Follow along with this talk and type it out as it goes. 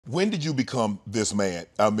When did you become this man?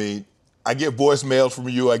 I mean, I get voicemails from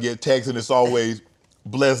you, I get texts, and it's always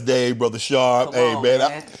blessed day, Brother Sharpe. Hey, man.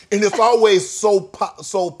 And it's always so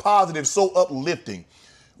positive, so uplifting.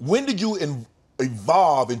 When did you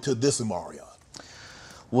evolve into this Omarion?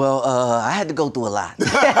 Well, I had to go through a lot.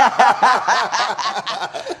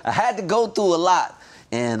 I had to go through a lot.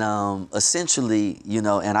 And essentially, you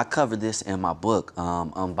know, and I covered this in my book,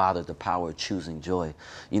 Unbothered, The Power of Choosing Joy.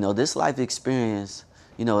 You know, this life experience,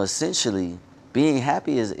 you know, essentially being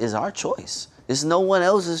happy is our choice. It's no one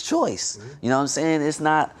else's choice. You know what I'm saying? It's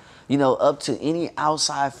not, you know, up to any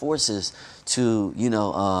outside forces to, you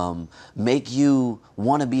know, make you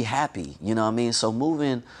want to be happy. You know what I mean? So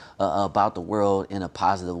moving about the world in a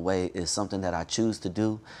positive way is something that I choose to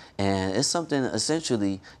do, and it's something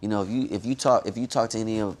essentially, you know, if you talk to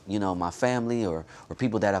any of, you know, my family or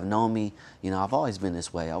people that have known me, you know, I've always been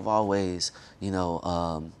this way. I've always, you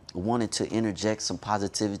know, wanted to interject some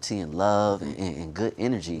positivity and love and good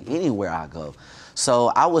energy anywhere I go.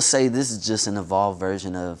 So I would say this is just an evolved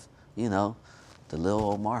version of, you know, the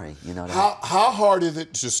little Omari, you know. How hard is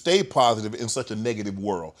it to stay positive in such a negative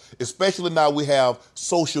world? Especially now we have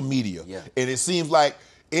social media. Yeah. And it seems like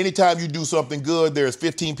anytime you do something good, there's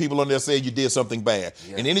 15 people on there saying you did something bad.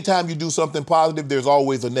 Yeah. And anytime you do something positive, there's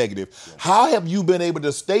always a negative. Yeah. How have you been able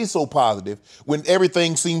to stay so positive when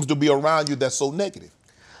everything seems to be around you that's so negative?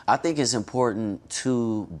 I think it's important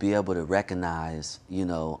to be able to recognize, you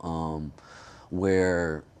know,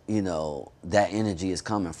 where, you know, that energy is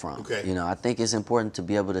coming from. Okay. You know, I think it's important to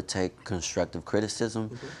be able to take constructive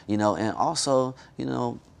criticism, you know, and also, you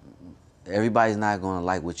know, everybody's not going to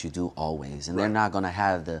like what you do always, and they're not going to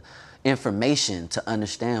have the information to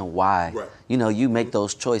understand why, you know, you make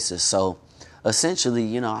those choices. So essentially,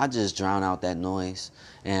 you know, I just drown out that noise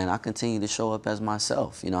and I continue to show up as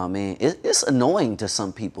myself. You know what I mean? It's annoying to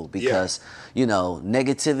some people because, you know,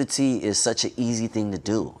 negativity is such an easy thing to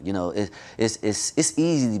do. You know, it's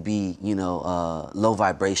easy to be, you know, low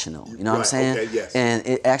vibrational. You know what I'm saying? Okay, yes. And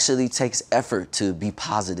it actually takes effort to be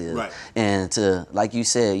positive and to, like you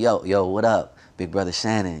said, yo, what up? Big brother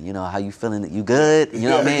Shannon, you know, how you feeling? You good? You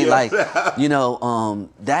know what I mean? Like, you know,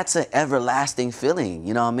 that's an everlasting feeling,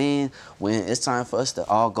 you know what I mean? When it's time for us to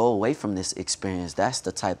all go away from this experience, that's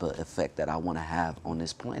the type of effect that I want to have on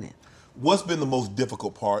this planet. What's been the most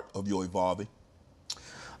difficult part of your evolving?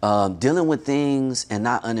 Dealing with things and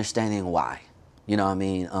not understanding why, you know what I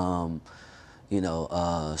mean? You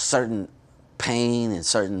know, certain pain and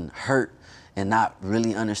certain hurt and not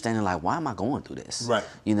really understanding, like, why am I going through this? Right.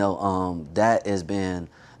 You know, that has been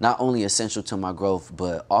not only essential to my growth,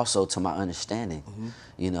 but also to my understanding.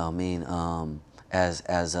 You know what I mean? As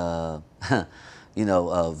you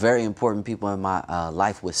know, very important people in my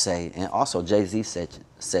life would say, and also Jay-Z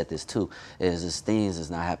said this too, is this things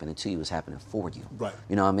is not happening to you, it's happening for you. Right.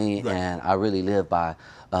 You know what I mean? Right. And I really live by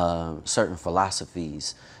certain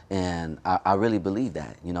philosophies, and I really believe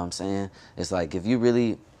that. You know what I'm saying? It's like, if you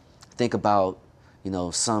really think about, you know,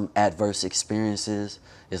 some adverse experiences,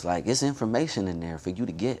 it's like, it's information in there for you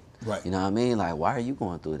to get. Right. You know what I mean? Like, why are you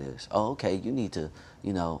going through this? Oh, okay, you need to,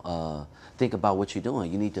 you know, think about what you're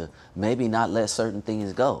doing. You need to maybe not let certain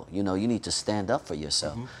things go. You know, you need to stand up for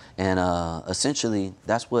yourself. And essentially,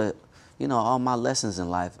 that's what, you know, all my lessons in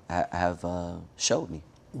life have showed me.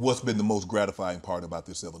 What's been the most gratifying part about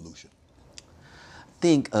this evolution? I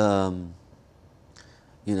think,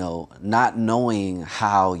 you know, not knowing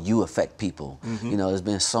how you affect people. You know, there's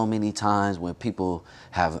been so many times when people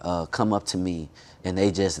have come up to me and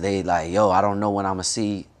they like, yo, I don't know when I'm gonna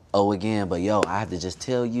see O again, but yo, I have to just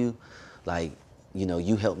tell you, like, you know,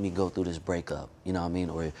 you helped me go through this breakup, you know what I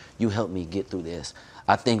mean? Or you helped me get through this.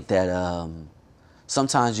 I think that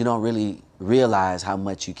sometimes you don't really realize how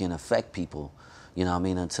much you can affect people, you know what I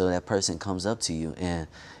mean, until that person comes up to you. And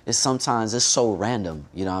sometimes it's so random,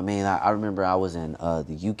 you know what I mean? I remember I was in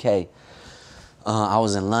the UK, I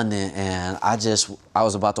was in London, and I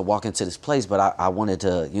was about to walk into this place, but I wanted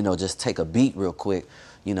to, you know, just take a beat real quick,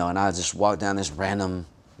 you know, and I just walked down this random,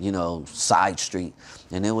 you know, side street,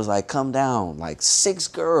 and it was like, come down, like 6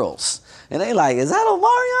 girls. And they like, is that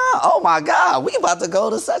Omarion? Oh my God, we about to go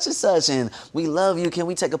to such and such, and we love you, can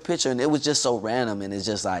we take a picture? And it was just so random, and it's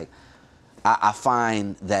just like, I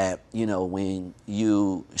find that, you know, when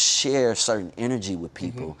you share certain energy with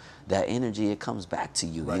people, that energy, it comes back to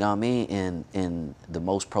you, you know what I mean, in the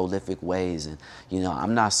most prolific ways. And, you know,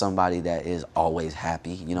 I'm not somebody that is always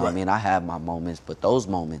happy, you know what I mean? I have my moments, but those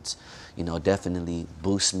moments, you know, definitely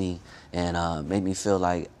boost me and make me feel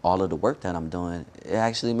like all of the work that I'm doing, it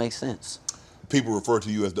actually makes sense. People refer to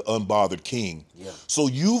you as the Unbothered King. So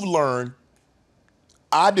you've learned,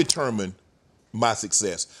 I determine my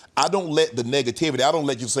success. I don't let the negativity, I don't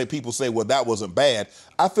let people say, well, that wasn't bad.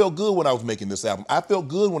 I felt good when I was making this album. I felt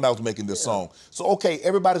good when I was making this song. So, okay,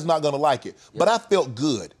 everybody's not gonna like it, but I felt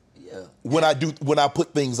good when I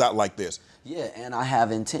put things out like this. Yeah, and I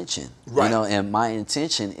have intention, right. You know, and my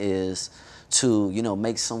intention is to, you know,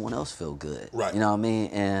 make someone else feel good. Right. You know what I mean?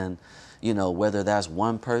 And, you know, whether that's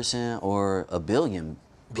one person or a billion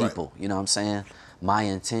people, you know what I'm saying? My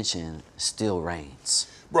intention still reigns.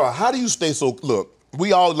 Bro, how do you stay so, look,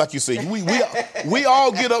 we all, like you said, we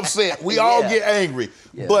all get upset. We all get angry.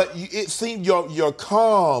 Yeah. But it seems your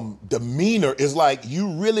calm demeanor is like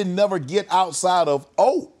you really never get outside of,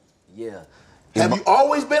 Yeah. Have you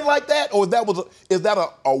always been like that? Or is that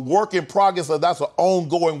a work in progress, or that's an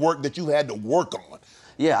ongoing work that you had to work on?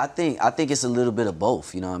 Yeah, I think it's a little bit of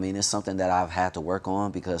both. You know what I mean? It's something that I've had to work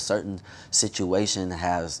on because certain situation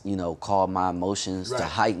has, you know, caused my emotions to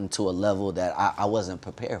heighten to a level that I wasn't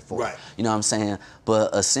prepared for. Right. You know what I'm saying?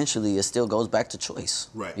 But essentially, it still goes back to choice.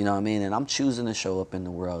 Right. You know what I mean? And I'm choosing to show up in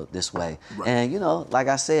the world this way. Right. And, you know, like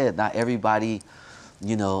I said, not everybody,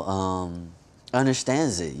 you know,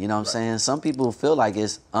 understands it. You know what I'm saying? Some people feel like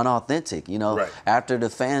it's unauthentic. You know, after the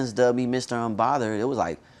fans dubbed me Mr. Unbothered, it was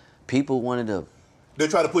like people wanted to. They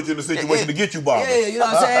try to put you in a situation to get you bothered. Yeah, you know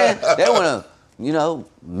what I'm saying? They want to, you know,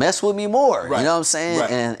 mess with me more. Right. You know what I'm saying?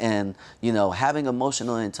 Right. And you know, having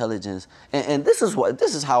emotional intelligence. And this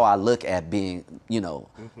is how I look at being, you know,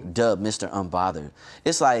 dubbed Mr. Unbothered.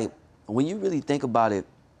 It's like when you really think about it,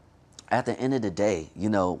 at the end of the day, you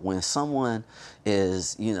know, when someone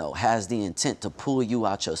is, you know, has the intent to pull you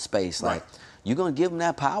out your space, like you're gonna give them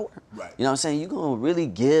that power. Right. You know what I'm saying? You're gonna really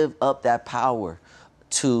give up that power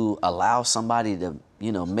to allow somebody to,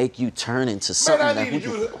 you know, make you turn into something. Man, I needed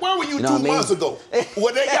you. Where were you 2 months ago?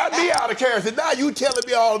 When they got me out of character, now you telling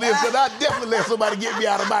me all this, because I definitely let somebody get me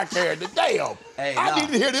out of my character. Damn. Hey, I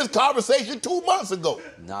needed to hear this conversation 2 months ago.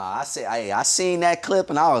 Nah, I seen that clip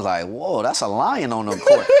and I was like, whoa, that's a lion on the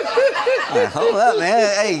court. Like, hold up,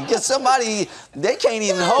 man. Hey, get somebody, they can't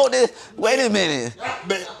even hold it. Wait a minute.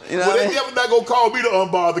 Man, you know they never not gonna call me the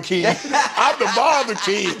Unbothered King. I'm the Bothered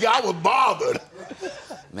King. I was bothered.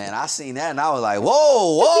 Man, I seen that and I was like,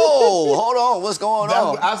 whoa, hold on, what's going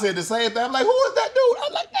on? I said the same thing. I'm like, who is that dude?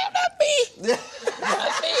 I'm like, damn, that's me.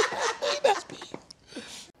 That's me.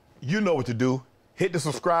 You know what to do. Hit the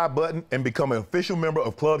subscribe button and become an official member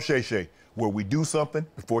of Club Shay Shay, where we do something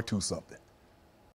before two something.